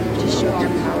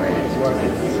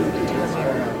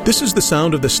This is the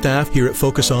sound of the staff here at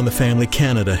Focus on the Family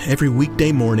Canada every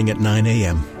weekday morning at 9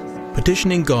 a.m.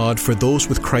 Petitioning God for those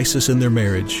with crisis in their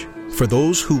marriage, for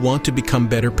those who want to become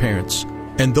better parents,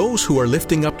 and those who are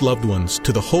lifting up loved ones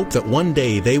to the hope that one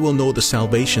day they will know the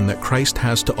salvation that Christ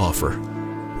has to offer.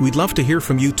 We'd love to hear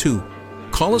from you too.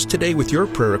 Call us today with your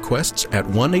prayer requests at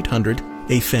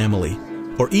 1-800-A-FAMILY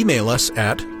or email us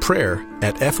at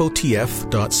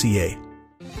prayer@fotf.ca.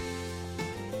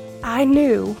 I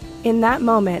knew in that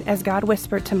moment, as God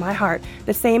whispered to my heart,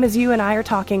 the same as you and I are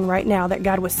talking right now, that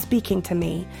God was speaking to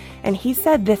me. And He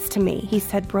said this to me. He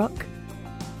said, Brooke,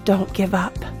 don't give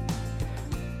up.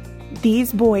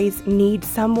 These boys need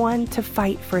someone to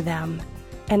fight for them,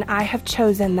 and I have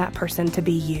chosen that person to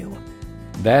be you.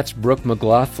 That's Brooke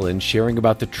McLaughlin sharing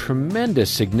about the tremendous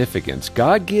significance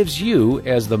God gives you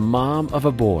as the mom of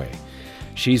a boy.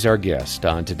 She's our guest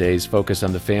on today's Focus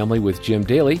on the Family with Jim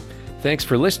Daly. Thanks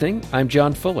for listening. I'm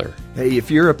John Fuller. Hey,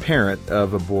 if you're a parent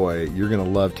of a boy, you're going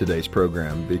to love today's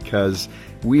program because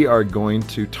we are going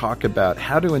to talk about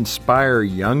how to inspire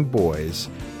young boys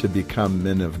to become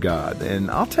men of God.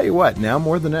 And I'll tell you what, now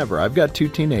more than ever, I've got 2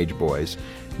 teenage boys.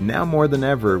 Now more than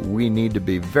ever, we need to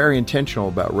be very intentional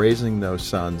about raising those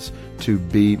sons to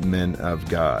be men of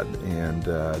God. And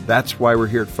that's why we're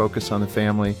here at Focus on the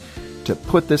Family, to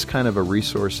put this kind of a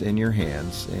resource in your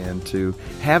hands and to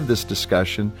have this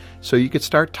discussion so you could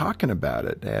start talking about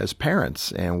it as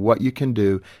parents and what you can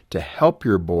do to help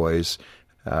your boys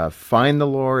find the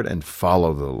Lord and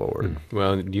follow the Lord.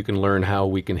 Well, you can learn how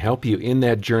we can help you in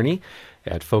that journey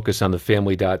at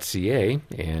focusonthefamily.ca.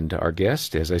 And our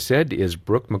guest, as I said, is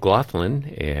Brooke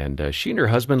McLaughlin. And she and her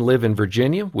husband live in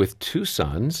Virginia with 2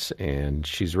 sons. And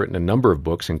she's written a number of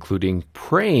books, including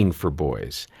Praying for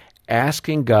Boys,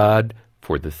 asking God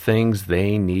for the things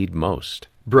they need most.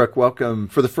 Brooke, welcome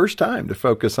for the first time to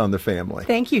Focus on the Family.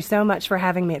 Thank you so much for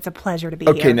having me. It's a pleasure to be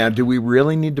here. Okay, now, do we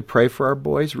really need to pray for our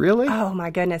boys? Really? Oh, my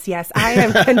goodness, yes. I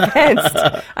am convinced.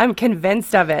 I'm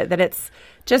convinced of it, that it's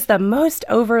just the most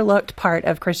overlooked part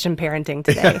of Christian parenting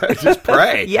today. Just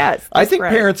pray. Yes. I think pray.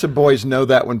 Parents of boys know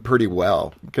that one pretty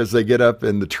well because they get up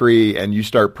in the tree and you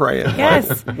start praying.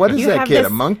 Yes. What is You that have kid, this- a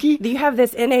monkey? You have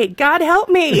this innate, God help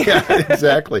me. Yeah,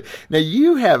 exactly. Now,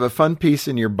 you have a fun piece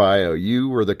in your bio. You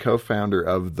were the co-founder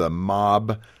of the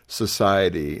Mob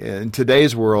Society. In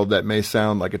today's world, that may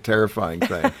sound like a terrifying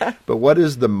thing, but what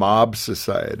is the Mob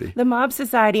Society? The Mob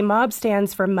Society, Mob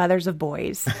stands for Mothers of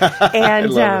Boys.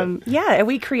 And yeah,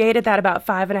 we created that about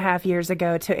 5.5 years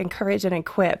ago to encourage and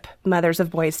equip mothers of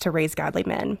boys to raise godly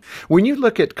men. When you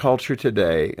look at culture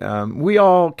today, we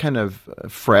all kind of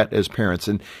fret as parents.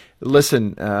 And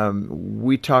listen,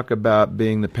 we talk about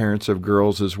being the parents of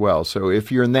girls as well. So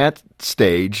if you're in that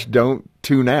stage, don't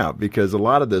tune out because a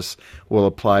lot of this will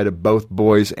apply to both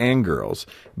boys and girls.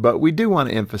 But we do want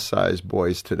to emphasize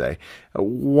boys today.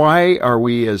 Why are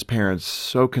we as parents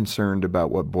so concerned about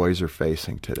what boys are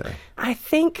facing today? I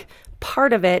think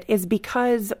part of it is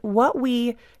because what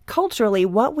we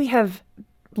have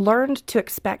learned to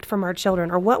expect from our children,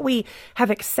 or what we have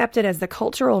accepted as the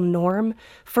cultural norm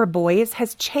for boys,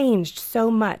 has changed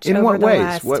so much. In over what the ways?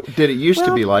 last... What did it used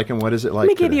to be like, and what is it like Let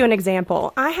me today? give you an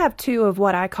example. I have 2 of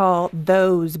what I call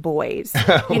those boys.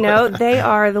 You know, they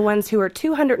are the ones who are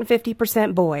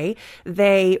 250% boy.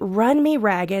 They run me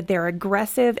ragged. They're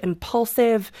aggressive,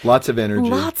 impulsive. Lots of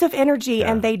energy.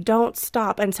 Yeah. And they don't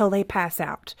stop until they pass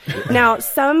out. Now,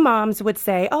 some moms would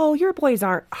say, oh, your boys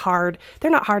aren't hard.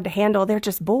 They're not hard to handle. They're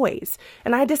just boys.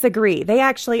 And I disagree. They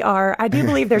actually are. I do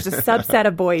believe there's a subset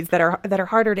of boys that are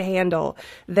harder to handle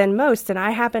than most, and I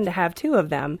happen to have 2 of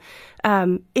them.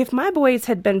 If my boys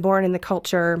had been born in the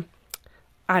culture,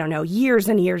 I don't know, years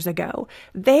and years ago,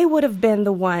 they would have been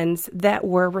the ones that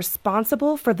were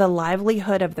responsible for the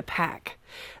livelihood of the pack.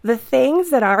 The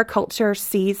things that our culture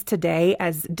sees today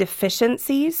as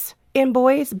deficiencies in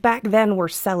boys back then were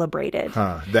celebrated.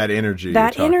 That energy.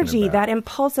 That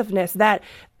impulsiveness, that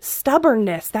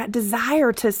stubbornness, that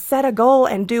desire to set a goal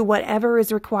and do whatever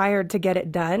is required to get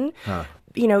it done.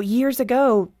 You know, years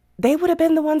ago, they would have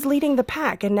been the ones leading the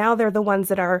pack. And now they're the ones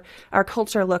that our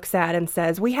culture looks at and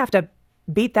says, we have to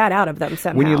beat that out of them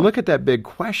somehow. When you look at that big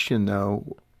question,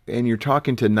 though, and you're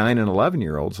talking to 9 and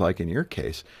 11-year-olds, like in your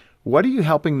case, what are you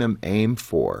helping them aim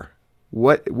for?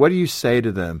 What do you say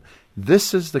to them?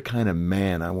 This is the kind of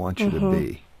man I want you to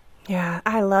be. Yeah,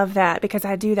 I love that because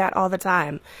I do that all the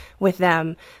time with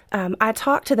them. I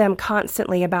talk to them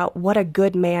constantly about what a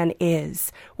good man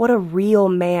is, what a real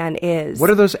man is. What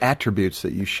are those attributes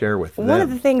that you share with them? One of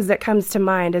the things that comes to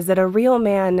mind is that a real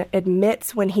man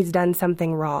admits when he's done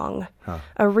something wrong.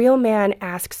 A real man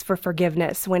asks for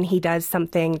forgiveness when he does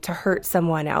something to hurt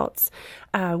someone else.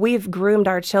 We've groomed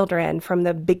our children from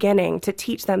the beginning to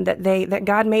teach them that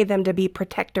God made them to be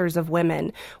protectors of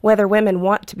women. Whether women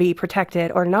want to be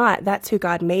protected or not, that's who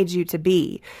God made you to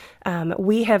be.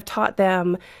 We have taught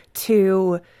them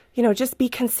to, just be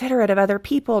considerate of other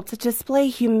people, to display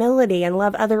humility and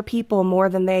love other people more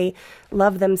than they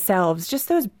love themselves. Just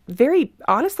those very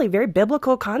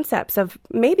biblical concepts of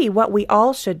maybe what we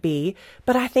all should be,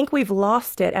 but I think we've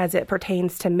lost it as it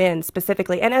pertains to men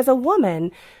specifically. And as a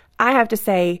woman, I have to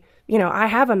say, I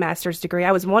have a master's degree.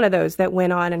 I was one of those that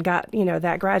went on and got,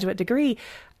 that graduate degree.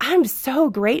 I'm so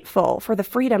grateful for the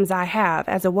freedoms I have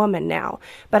as a woman now.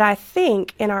 But I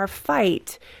think in our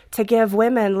fight to give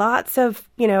women lots of,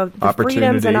 the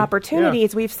freedoms and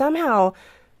opportunities, we've somehow,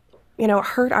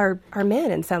 hurt our men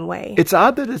in some way. It's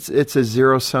odd that it's a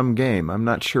zero-sum game. I'm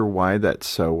not sure why that's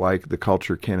so, why the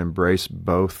culture can embrace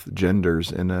both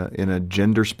genders in a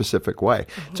gender-specific way.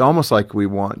 Mm-hmm. It's almost like we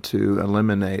want to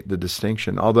eliminate the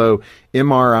distinction. Although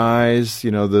MRIs,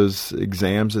 those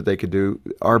exams that they could do,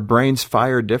 our brains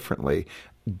fire differently.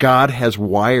 God has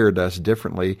wired us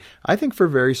differently, I think, for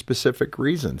very specific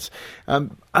reasons.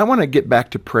 I want to get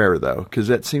back to prayer, though, because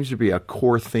that seems to be a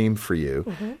core theme for you.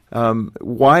 Mm-hmm.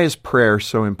 Why is prayer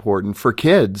so important for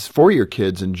kids, for your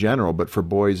kids in general, but for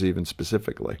boys even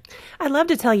specifically? I'd love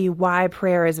to tell you why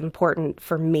prayer is important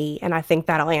for me, and I think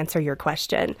that'll answer your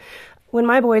question. When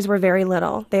my boys were very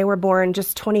little, they were born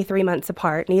just 23 months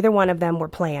apart. Neither one of them were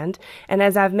planned. And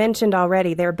as I've mentioned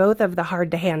already, they're both of the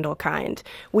hard-to-handle kind.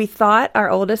 We thought our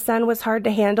oldest son was hard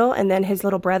to handle, and then his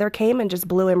little brother came and just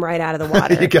blew him right out of the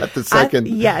water. You got the second.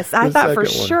 I thought for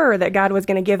sure that God was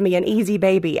going to give me an easy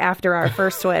baby after our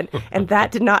first one, and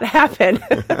that did not happen.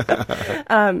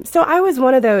 So I was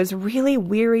one of those really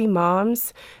weary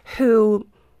moms who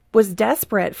was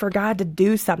desperate for God to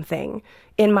do something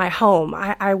in my home.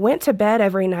 I went to bed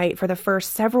every night for the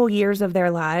first several years of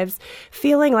their lives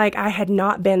feeling like I had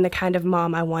not been the kind of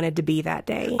mom I wanted to be that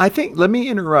day. I think, let me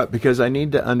interrupt because I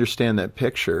need to understand that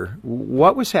picture.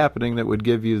 What was happening that would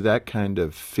give you that kind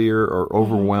of fear or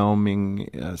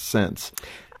overwhelming sense?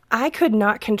 I could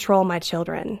not control my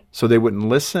children. So they wouldn't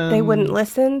listen? They wouldn't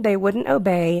listen. They wouldn't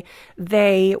obey.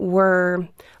 They were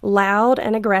loud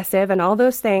and aggressive and all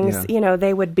those things. Yeah.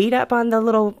 They would beat up on the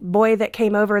little boy that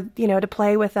came over, to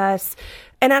play with us.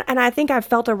 And I think I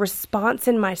felt a response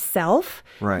in myself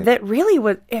that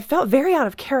really it felt very out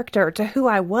of character to who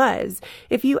I was.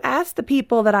 If you ask the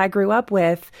people that I grew up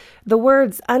with, the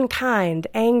words unkind,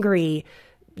 angry,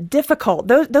 difficult,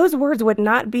 those words would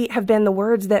not have been the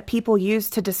words that people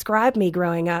used to describe me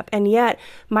growing up, and yet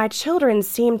my children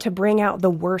seemed to bring out the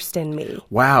worst in me.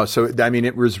 Wow. So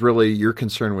it was really, your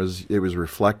concern was it was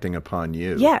reflecting upon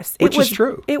you. Yes, which is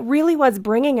true. It really was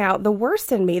bringing out the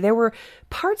worst in me. There were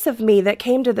parts of me that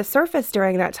came to the surface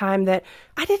during that time that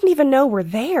I didn't even know were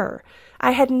there.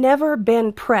 I had never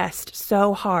been pressed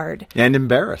so hard. And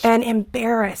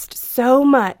embarrassed so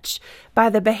much by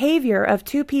the behavior of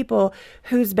two people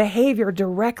whose behavior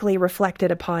directly reflected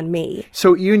upon me.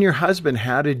 So you and your husband,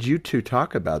 how did you two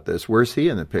talk about this? Where's he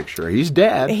in the picture? He's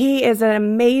dead. He is an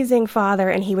amazing father,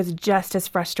 and he was just as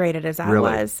frustrated as I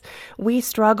was. We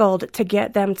struggled to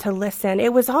get them to listen.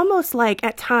 It was almost like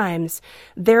at times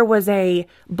there was a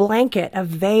blanket, a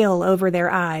veil over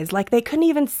their eyes, like they couldn't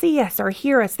even see us or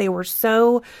hear us. They were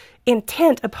so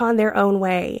intent upon their own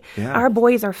way. Yeah. Our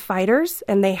boys are fighters,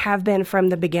 and they have been from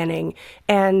the beginning.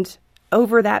 And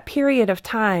over that period of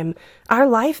time, our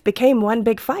life became one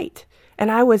big fight. And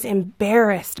I was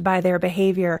embarrassed by their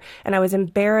behavior, and I was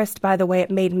embarrassed by the way it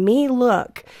made me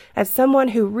look as someone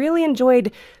who really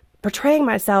enjoyed portraying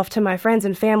myself to my friends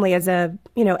and family as a,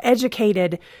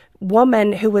 educated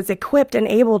woman who was equipped and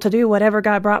able to do whatever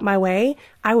God brought my way.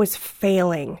 I was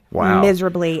failing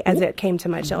miserably as it came to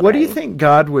my children. What do you think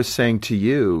God was saying to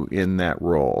you in that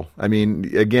role? I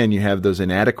mean, again, you have those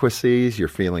inadequacies. You're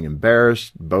feeling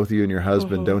embarrassed. Both you and your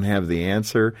husband don't have the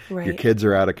answer. Right. Your kids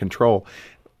are out of control.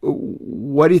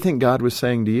 What do you think God was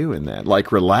saying to you in that?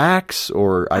 Like, relax,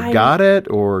 or I've got it,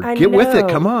 or get with it,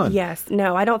 come on. Yes.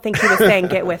 No, I don't think he was saying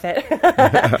get with it.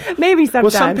 Maybe sometimes. Well,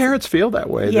 some parents feel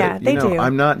that way. Yeah, they do.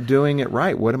 I'm not doing it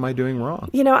right. What am I doing wrong?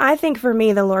 I think for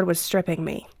me, the Lord was stripping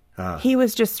me. He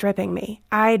was just stripping me.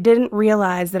 I didn't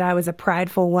realize that I was a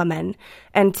prideful woman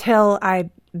until I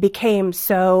became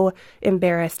so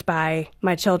embarrassed by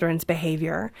my children's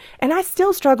behavior. And I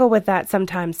still struggle with that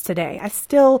sometimes today. I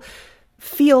still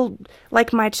feel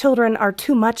like my children are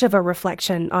too much of a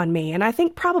reflection on me. And I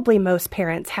think probably most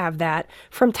parents have that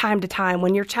from time to time.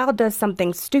 When your child does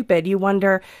something stupid, you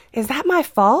wonder, is that my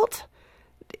fault?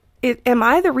 Am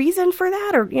I the reason for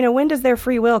that? Or, when does their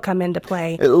free will come into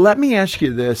play? Let me ask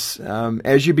you this.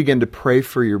 As you begin to pray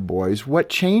for your boys, what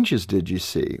changes did you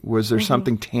see? Was there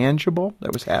something tangible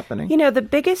that was happening? The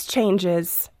biggest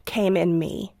changes came in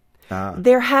me.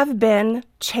 There have been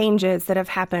changes that have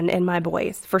happened in my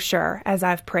boys, for sure, as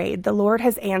I've prayed. The Lord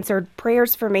has answered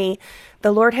prayers for me.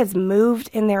 The Lord has moved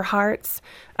in their hearts.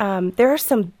 There are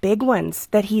some big ones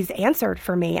that He's answered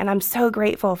for me, and I'm so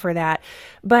grateful for that.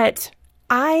 But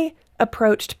I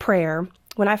approached prayer.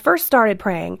 When I first started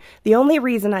praying, the only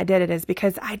reason I did it is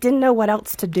because I didn't know what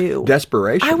else to do.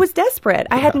 Desperation. I was desperate.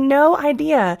 Yeah. I had no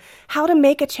idea how to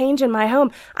make a change in my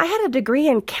home. I had a degree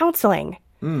in counseling.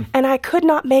 And I could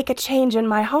not make a change in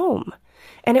my home.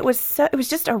 And it was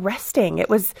just arresting. It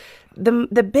was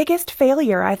the biggest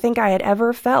failure I think I had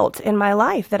ever felt in my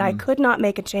life, that I could not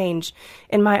make a change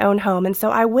in my own home. And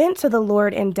so I went to the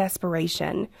Lord in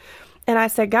desperation. And I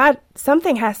said, God,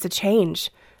 something has to change,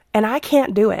 and I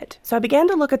can't do it. So I began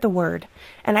to look at the Word,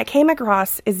 and I came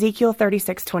across Ezekiel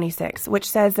 36:26, which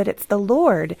says that it's the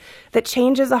Lord that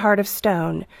changes a heart of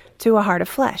stone to a heart of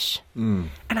flesh. And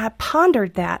I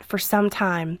pondered that for some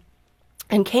time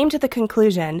and came to the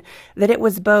conclusion that it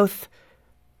was both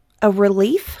a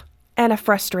relief and a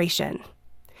frustration.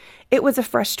 It was a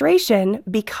frustration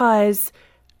because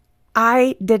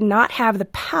I did not have the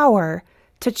power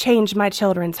to change my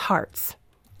children's hearts,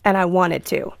 and I wanted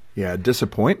to. Yeah,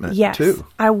 disappointment, yes, too.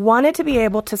 I wanted to be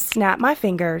able to snap my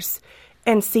fingers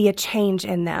and see a change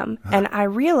in them. And I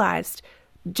realized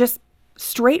just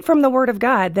straight from the Word of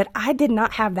God that I did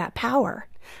not have that power.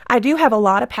 I do have a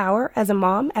lot of power as a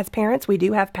mom, as parents. We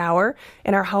do have power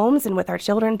in our homes and with our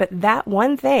children, but that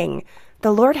one thing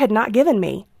the Lord had not given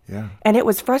me. Yeah. And it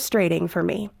was frustrating for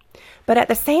me. But at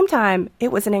the same time,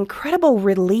 it was an incredible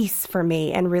release for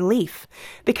me and relief,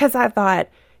 because I thought,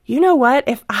 you know what?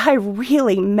 If I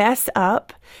really mess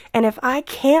up and if I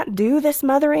can't do this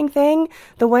mothering thing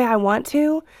the way I want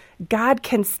to, God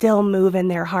can still move in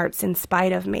their hearts in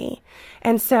spite of me.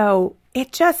 And so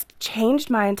it just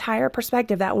changed my entire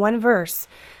perspective. That one verse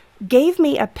gave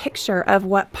me a picture of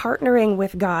what partnering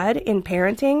with God in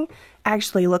parenting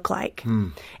actually looked like.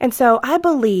 And so I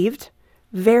believed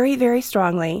very, very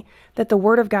strongly that the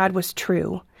Word of God was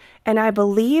true. And I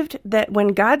believed that when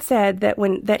God said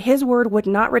that His Word would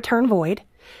not return void,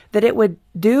 that it would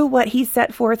do what He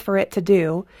set forth for it to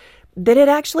do, that it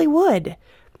actually would.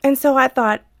 And so I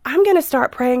thought, I'm going to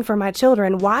start praying for my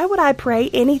children. Why would I pray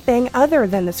anything other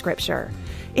than the Scripture?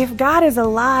 If God is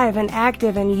alive and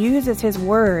active and uses His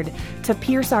Word to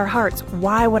pierce our hearts,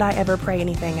 why would I ever pray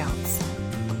anything else?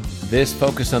 This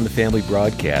Focus on the Family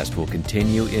broadcast will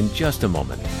continue in just a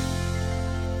moment.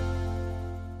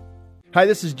 Hi,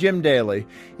 this is Jim Daly.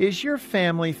 Is your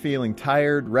family feeling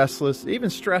tired, restless, even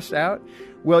stressed out?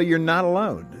 Well, you're not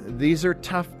alone. These are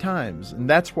tough times, and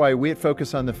that's why we at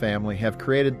Focus on the Family have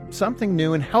created something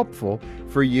new and helpful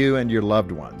for you and your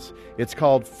loved ones. It's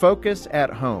called Focus at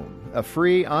Home, a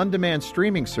free on-demand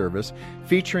streaming service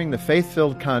featuring the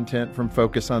faith-filled content from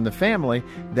Focus on the Family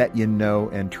that you know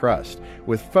and trust.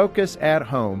 With Focus at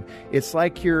Home, it's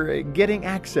like you're getting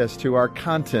access to our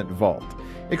content vault.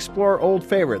 Explore old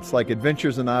favorites like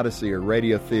Adventures in Odyssey or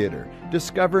Radio Theater.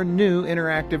 Discover new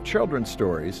interactive children's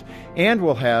stories. And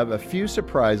we'll have a few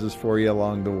surprises for you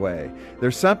along the way.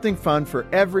 There's something fun for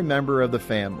every member of the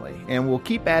family. And we'll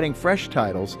keep adding fresh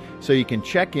titles so you can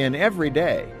check in every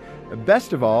day.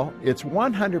 Best of all, it's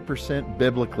 100%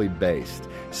 biblically based.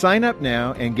 Sign up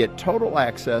now and get total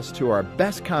access to our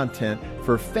best content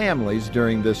for families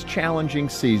during this challenging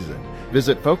season.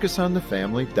 Visit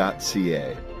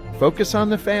FocusOnTheFamily.ca.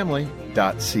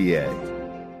 FocusOnTheFamily.ca.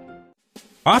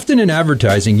 Often in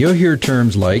advertising, you'll hear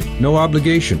terms like no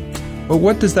obligation. But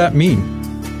what does that mean?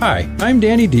 Hi, I'm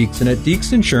Danny Deeks, and at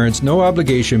Deeks Insurance, no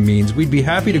obligation means we'd be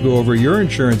happy to go over your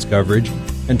insurance coverage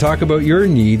and talk about your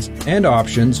needs and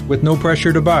options with no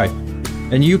pressure to buy.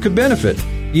 And you could benefit,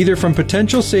 either from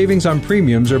potential savings on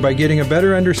premiums or by getting a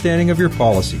better understanding of your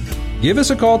policy. Give us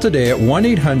a call today at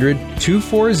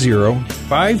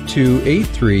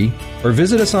 1-800-240-5283 or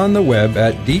visit us on the web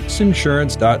at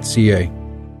deeksinsurance.ca.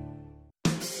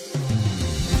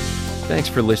 Thanks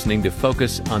for listening to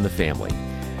Focus on the Family.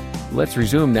 Let's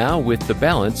resume now with the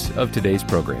balance of today's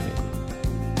programming.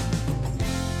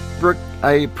 Brooke,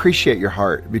 I appreciate your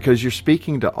heart because you're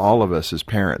speaking to all of us as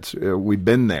parents. We've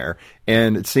been there,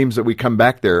 and it seems that we come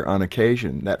back there on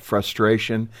occasion, that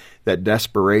frustration, that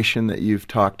desperation that you've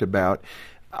talked about.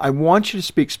 I want you to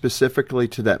speak specifically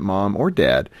to that mom or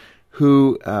dad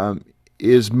who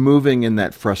is moving in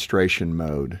that frustration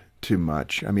mode too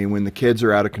much. I mean, when the kids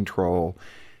are out of control,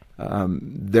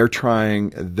 they're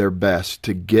trying their best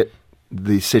to get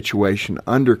the situation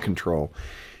under control.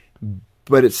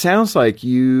 But it sounds like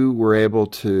you were able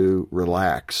to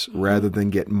relax rather than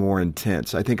get more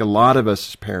intense. I think a lot of us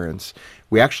as parents,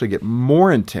 we actually get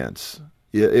more intense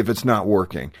if it's not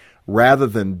working, rather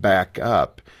than back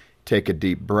up, take a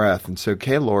deep breath and say,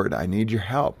 okay, Lord, I need your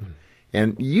help.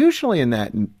 And usually in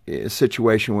that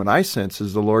situation, what I sense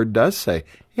is the Lord does say,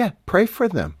 yeah, pray for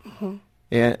them.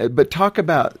 But talk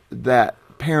about that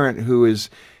parent who is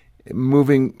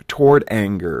moving toward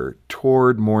anger,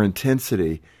 toward more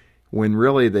intensity, when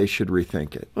really they should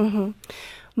rethink it.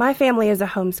 My family is a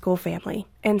homeschool family.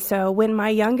 And so when my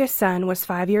youngest son was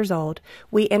 5 years old,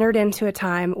 we entered into a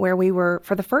time where we were,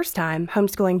 for the first time,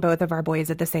 homeschooling both of our boys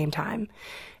at the same time.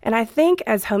 And I think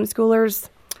as homeschoolers,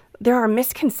 there are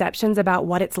misconceptions about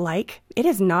what it's like. It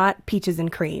is not peaches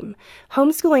and cream.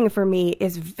 Homeschooling for me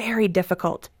is very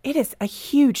difficult. It is a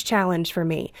huge challenge for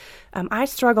me. I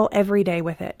struggle every day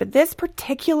with it. But this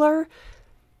particular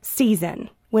season,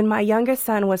 when my youngest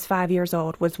son was 5 years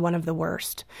old, was one of the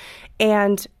worst.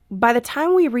 And by the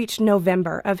time we reached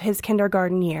November of his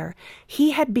kindergarten year,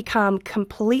 he had become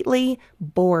completely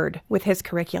bored with his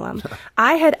curriculum.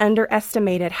 I had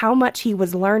underestimated how much he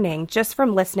was learning just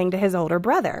from listening to his older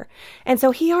brother. And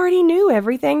so he already knew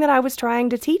everything that I was trying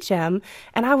to teach him,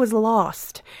 and I was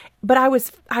lost. But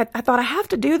I thought, I have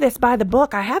to do this by the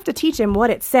book. I have to teach him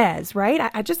what it says, right?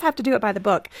 I just have to do it by the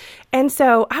book. And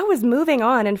so I was moving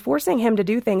on and forcing him to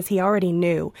do things he already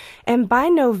knew. And by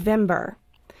November,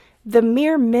 the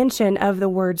mere mention of the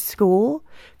word school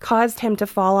caused him to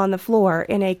fall on the floor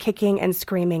in a kicking and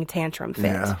screaming tantrum fit.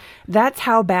 Yeah. That's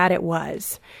how bad it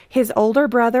was. His older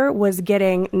brother was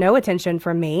getting no attention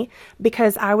from me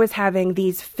because I was having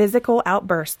these physical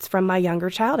outbursts from my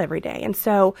younger child every day. And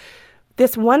so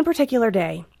this one particular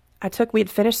day, we had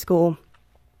finished school,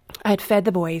 I had fed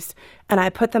the boys, and I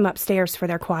put them upstairs for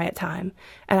their quiet time,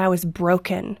 and I was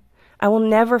broken. I will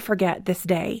never forget this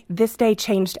day. This day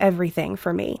changed everything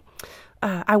for me.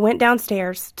 I went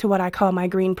downstairs to what I call my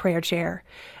green prayer chair,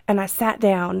 and I sat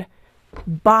down,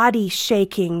 body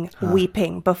shaking,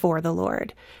 weeping before the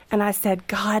Lord. And I said,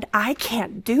 God, I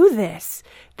can't do this.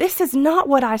 This is not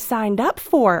what I signed up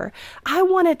for. I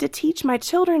wanted to teach my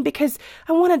children because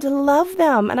I wanted to love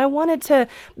them and I wanted to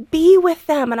be with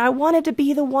them and I wanted to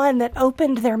be the one that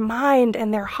opened their mind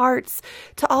and their hearts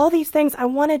to all these things. I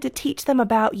wanted to teach them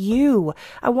about you.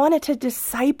 I wanted to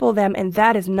disciple them, and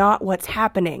that is not what's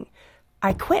happening.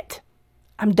 I quit.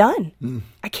 I'm done.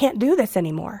 I can't do this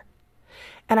anymore.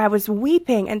 And I was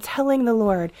weeping and telling the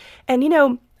Lord, and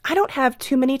I don't have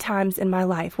too many times in my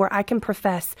life where I can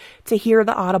profess to hear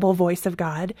the audible voice of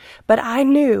God, but I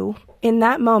knew in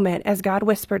that moment, as God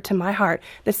whispered to my heart,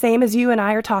 the same as you and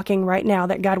I are talking right now,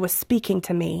 that God was speaking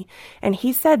to me. And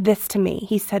he said this to me.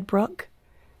 He said, Brooke,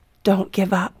 don't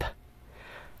give up.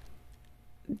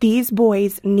 These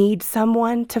boys need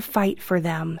someone to fight for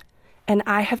them, and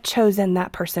I have chosen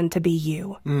that person to be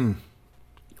you.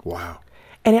 Wow.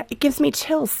 And it gives me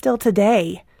chills still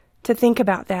today to think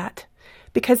about that,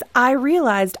 because I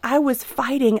realized I was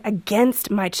fighting against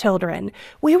my children.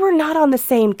 We were not on the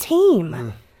same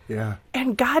team. Yeah.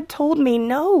 And God told me,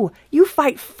 no, you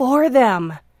fight for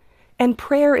them. And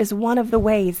prayer is one of the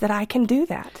ways that I can do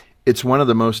that. It's one of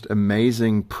the most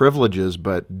amazing privileges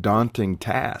but daunting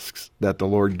tasks that the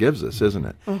Lord gives us, isn't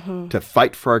it? To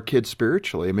fight for our kids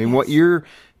spiritually. I mean, what you're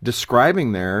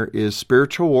describing there is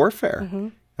spiritual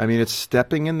warfare. I mean, it's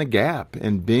stepping in the gap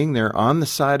and being there on the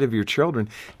side of your children,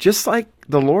 just like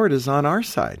the Lord is on our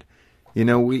side.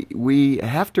 We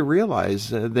have to realize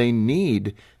they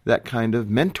need that kind of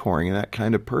mentoring and that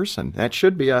kind of person. That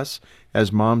should be us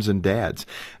as moms and dads.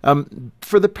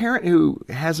 For the parent who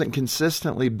hasn't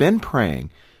consistently been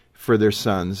praying for their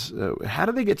sons, how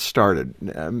do they get started?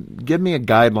 Give me a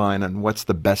guideline on what's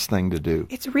the best thing to do.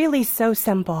 It's really so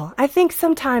simple. I think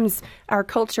sometimes our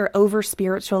culture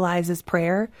over-spiritualizes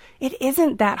prayer. It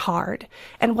isn't that hard.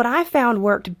 And what I found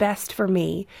worked best for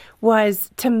me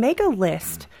was to make a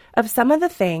list of some of the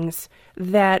things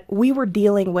that we were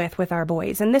dealing with our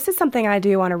boys. And this is something I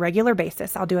do on a regular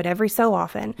basis. I'll do it every so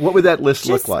often. What would that list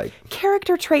look like?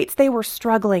 Character traits they were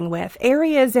struggling with,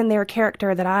 areas in their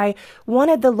character that I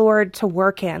wanted the Lord to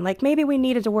work in. Like maybe we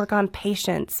needed to work on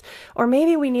patience, or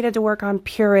maybe we needed to work on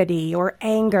purity or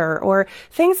anger or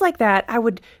things like that. I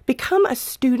would become a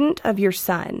student of your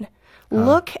son.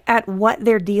 Look at what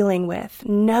they're dealing with.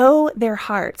 Know their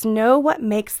hearts. Know what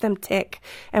makes them tick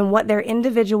and what their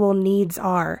individual needs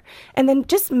are. And then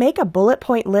just make a bullet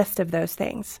point list of those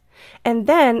things. And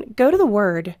then go to the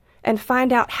Word and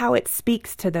find out how it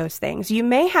speaks to those things. You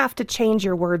may have to change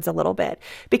your words a little bit,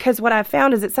 because what I've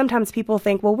found is that sometimes people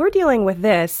think, well, we're dealing with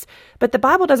this, but the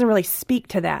Bible doesn't really speak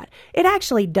to that. It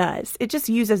actually does. It just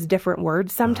uses different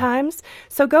words sometimes.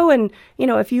 So go and,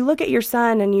 if you look at your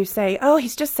son and you say, oh,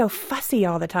 he's just so fussy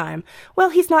all the time. Well,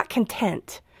 he's not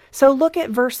content. So look at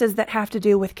verses that have to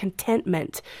do with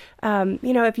contentment.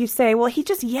 If you say, well, he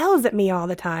just yells at me all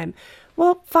the time.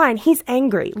 Well, fine, he's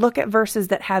angry. Look at verses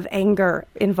that have anger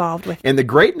involved with it. And the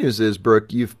great news is,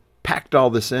 Brooke, you've packed all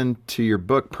this into your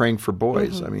book, Praying for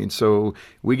Boys. Mm-hmm. So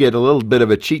we get a little bit of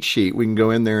a cheat sheet. We can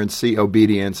go in there and see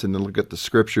obedience and then look at the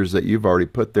scriptures that you've already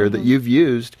put there that you've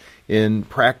used in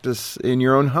practice in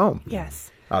your own home. Yes.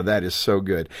 Oh, that is so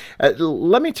good.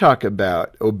 Let me talk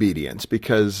about obedience,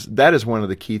 because that is one of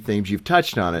the key themes. You've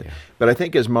touched on it, but I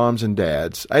think as moms and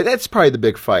dads, that's probably the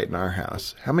big fight in our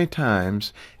house. How many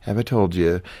times have I told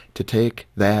you to take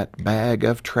that bag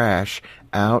of trash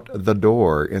out the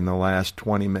door in the last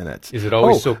 20 minutes? Is it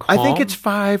always so calm? I think it's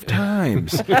 5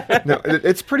 times. No,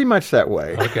 it's pretty much that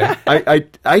way. Okay.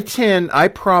 I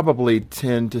probably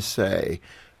tend to say,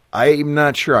 I'm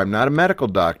not sure. I'm not a medical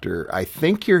doctor. I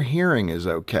think your hearing is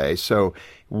okay. So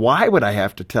why would I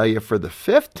have to tell you for the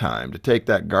 5th time to take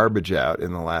that garbage out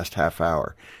in the last half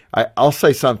hour? I'll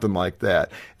say something like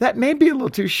that. That may be a little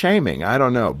too shaming. I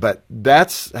don't know. But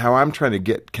that's how I'm trying to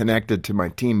get connected to my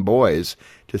teen boys,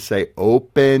 to say,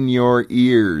 open your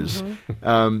ears.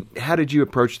 How did you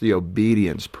approach the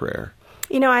obedience prayer?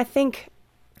 I think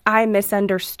I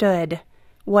misunderstood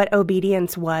what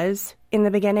obedience was in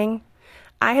the beginning.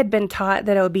 I had been taught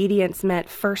that obedience meant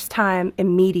first time,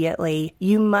 immediately.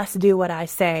 You must do what I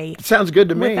say. It sounds good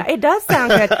to me. It does sound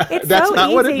good. It's That's so not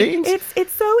easy. what it means.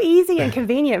 It's so easy and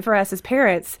convenient for us as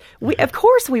parents. Of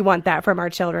course we want that from our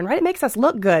children, right? It makes us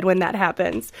look good when that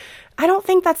happens. I don't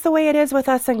think that's the way it is with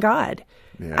us and God.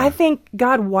 Yeah. I think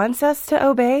God wants us to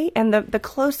obey, and the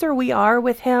closer we are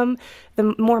with Him,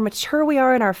 the more mature we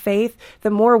are in our faith, the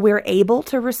more we're able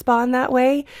to respond that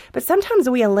way. But sometimes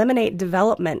we eliminate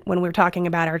development when we're talking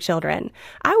about our children.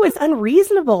 I was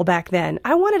unreasonable back then.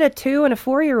 I wanted a 2 and a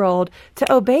 4-year-old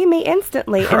to obey me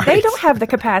instantly, and they don't have the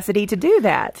capacity to do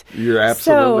that. You're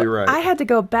absolutely right. I had to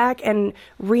go back and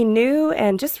renew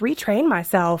and just retrain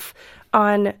myself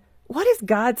on what is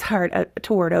God's heart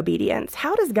toward obedience?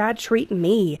 How does God treat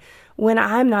me when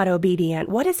I'm not obedient?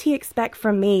 What does He expect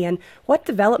from me? And what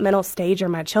developmental stage are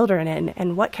my children in?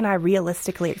 And what can I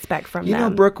realistically expect from them? You know,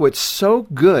 Brooke, what's so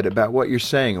good about what you're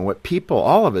saying and what people,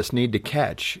 all of us, need to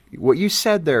catch, what you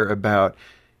said there about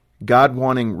God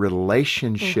wanting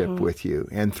relationship with you.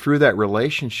 And through that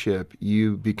relationship,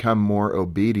 you become more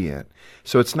obedient.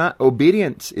 So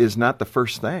obedience is not the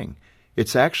first thing.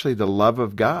 It's actually the love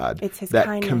of God that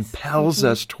kindness. Compels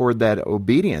us toward that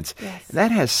obedience. Yes.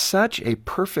 That has such a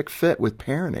perfect fit with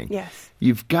parenting. Yes.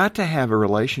 You've got to have a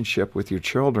relationship with your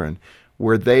children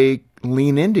where they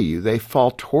lean into you, they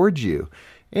fall towards you.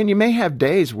 And you may have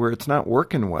days where it's not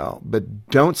working well, but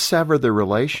don't sever the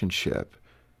relationship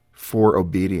for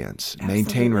obedience. Absolutely.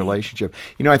 Maintain relationship.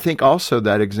 I think also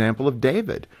that example of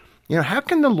David. How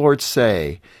can the Lord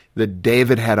say that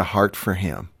David had a heart for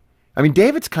Him? I mean,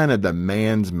 David's kind of the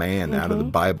man's man out of the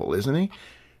Bible, isn't he?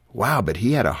 Wow, but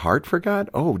he had a heart for God?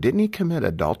 Oh, didn't he commit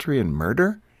adultery and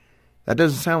murder? That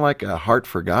doesn't sound like a heart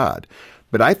for God.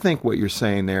 But I think what you're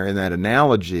saying there in that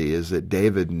analogy is that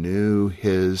David knew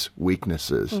his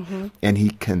weaknesses, and he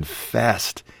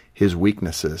confessed his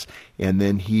weaknesses, and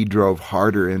then he drove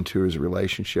harder into his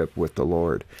relationship with the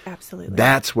Lord. Absolutely.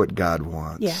 That's what God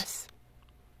wants.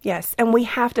 Yes, and we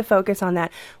have to focus on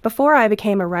that. Before I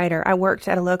became a writer, I worked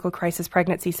at a local crisis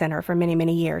pregnancy center for many,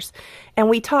 many years.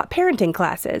 And we taught parenting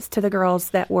classes to the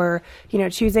girls that were,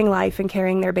 choosing life and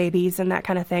carrying their babies and that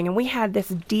kind of thing. And we had this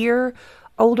dear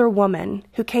older woman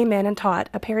who came in and taught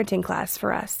a parenting class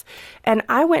for us. And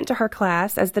I went to her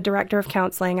class as the director of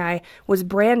counseling. I was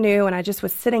brand new and I just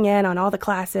was sitting in on all the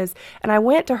classes. And I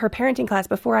went to her parenting class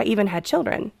before I even had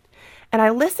children. And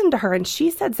I listened to her, and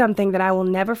she said something that I will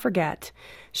never forget.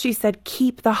 She said,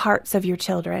 keep the hearts of your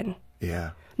children.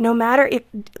 Yeah. No matter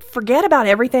forget about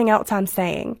everything else I'm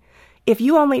saying. If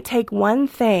you only take one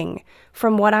thing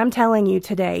from what I'm telling you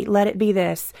today, let it be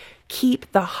this: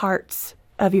 keep the hearts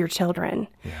of your children.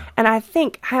 Yeah. And I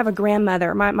think I have a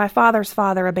grandmother. My father's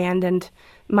father abandoned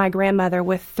my grandmother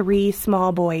with 3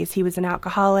 small boys. He was an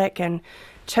alcoholic and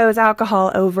chose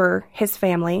alcohol over his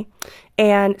family.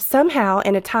 And somehow,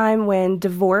 in a time when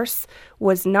divorce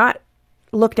was not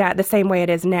looked at the same way it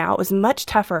is now, it was much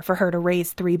tougher for her to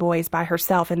raise 3 boys by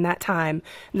herself in that time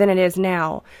than it is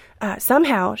now.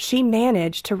 Somehow, she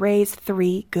managed to raise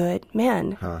 3 good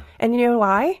men. And you know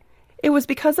why? It was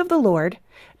because of the Lord.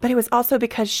 but it was also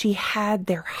because she had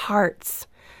their hearts.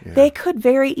 Yeah. They could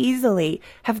very easily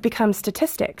have become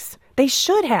statistics. They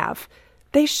should have.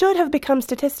 They should have become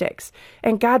statistics.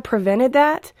 And God prevented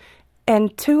that.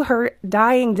 And to her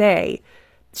dying day,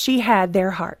 she had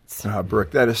their hearts.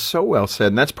 Brooke, that is so well said.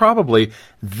 And that's probably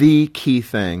the key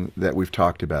thing that we've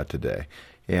talked about today.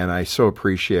 And I so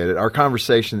appreciate it. Our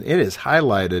conversation, it has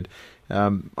highlighted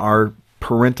our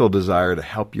parental desire to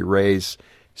help you raise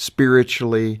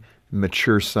spiritually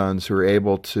mature sons who are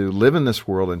able to live in this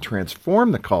world and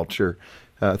transform the culture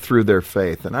through their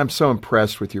faith. And I'm so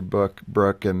impressed with your book,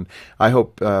 Brooke, and I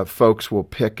hope folks will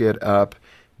pick it up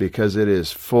because it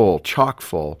is full, chock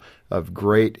full of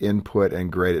great input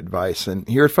and great advice. And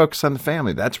here at Focus on the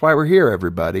Family, that's why we're here,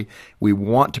 everybody. We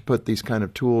want to put these kind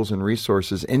of tools and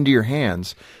resources into your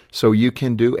hands so you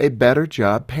can do a better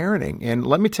job parenting. And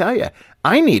let me tell you,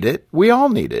 I need it. We all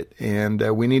need it. And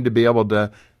we need to be able to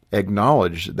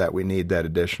acknowledge that we need that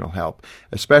additional help,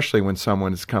 especially when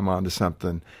someone has come on to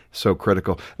something so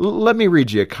critical. Let me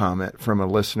read you a comment from a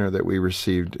listener that we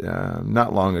received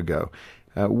not long ago.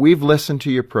 We've listened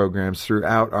to your programs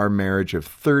throughout our marriage of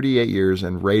 38 years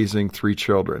and raising 3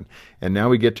 children, and now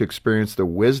we get to experience the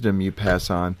wisdom you pass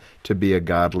on to be a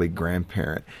godly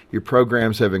grandparent. Your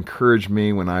programs have encouraged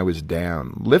me when I was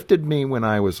down, lifted me when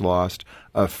I was lost,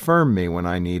 affirmed me when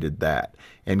I needed that,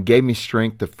 and gave me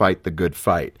strength to fight the good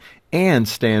fight and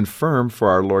stand firm for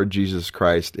our Lord Jesus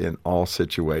Christ in all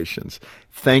situations.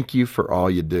 Thank you for all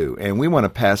you do. And we want to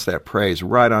pass that praise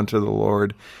right on to the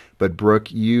Lord. But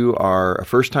Brooke, you are a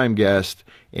first-time guest,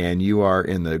 and you are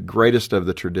in the greatest of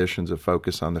the traditions of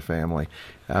Focus on the Family.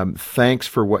 Thanks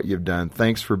for what you've done.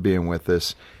 Thanks for being with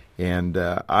us. And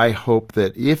I hope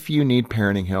that if you need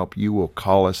parenting help, you will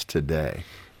call us today.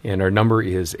 And our number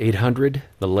is 800,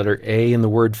 the letter A in the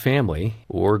word family,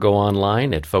 or go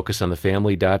online at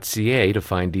focusonthefamily.ca to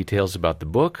find details about the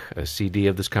book, a CD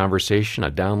of this conversation, a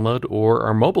download, or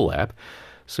our mobile app,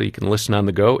 so you can listen on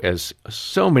the go, as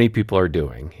so many people are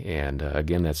doing. And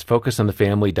again, that's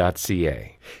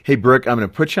focusonthefamily.ca. Hey, Brooke, I'm going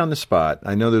to put you on the spot.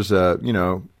 I know there's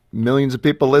millions of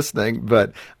people listening,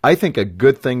 but I think a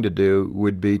good thing to do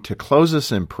would be to close us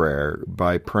in prayer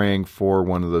by praying for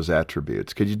one of those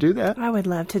attributes. Could you do that? I would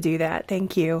love to do that.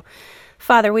 Thank you.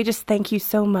 Father, we just thank you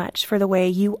so much for the way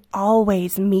you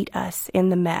always meet us in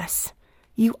the mess.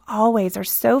 You always are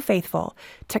so faithful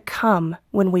to come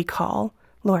when we call,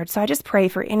 Lord. So I just pray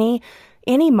for any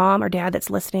mom or dad that's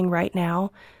listening right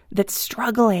now that's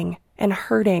struggling and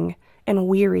hurting and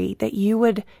weary, that you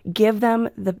would give them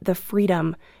the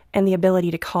freedom and the ability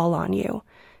to call on you.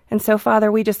 And so, Father,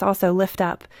 we just also lift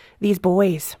up these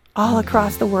boys all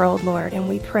across the world, Lord, and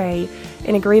we pray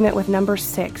in agreement with number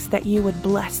 6 that you would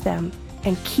bless them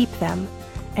and keep them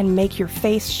and make your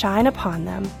face shine upon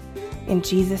them. In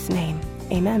Jesus' name,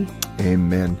 amen.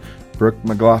 Amen. Brooke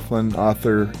McGlothlin,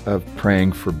 author of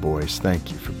Praying for Boys.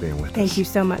 Thank you for being with us. Thank you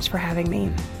so much for having me.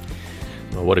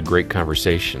 Well, what a great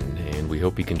conversation, and we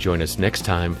hope you can join us next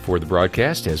time for the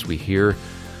broadcast as we hear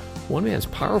one man's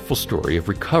powerful story of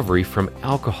recovery from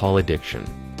alcohol addiction.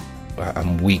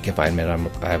 I'm weak if I admit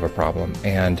I have a problem,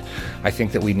 and I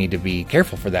think that we need to be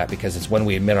careful for that, because it's when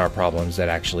we admit our problems that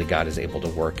actually God is able to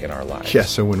work in our lives. Yes,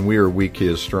 so when we are weak, He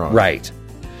is strong. Right.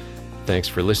 Thanks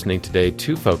for listening today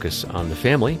to Focus on the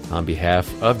Family. On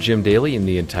behalf of Jim Daly and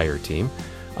the entire team,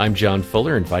 I'm John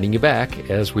Fuller, inviting you back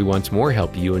as we once more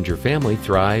help you and your family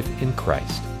thrive in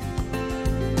Christ.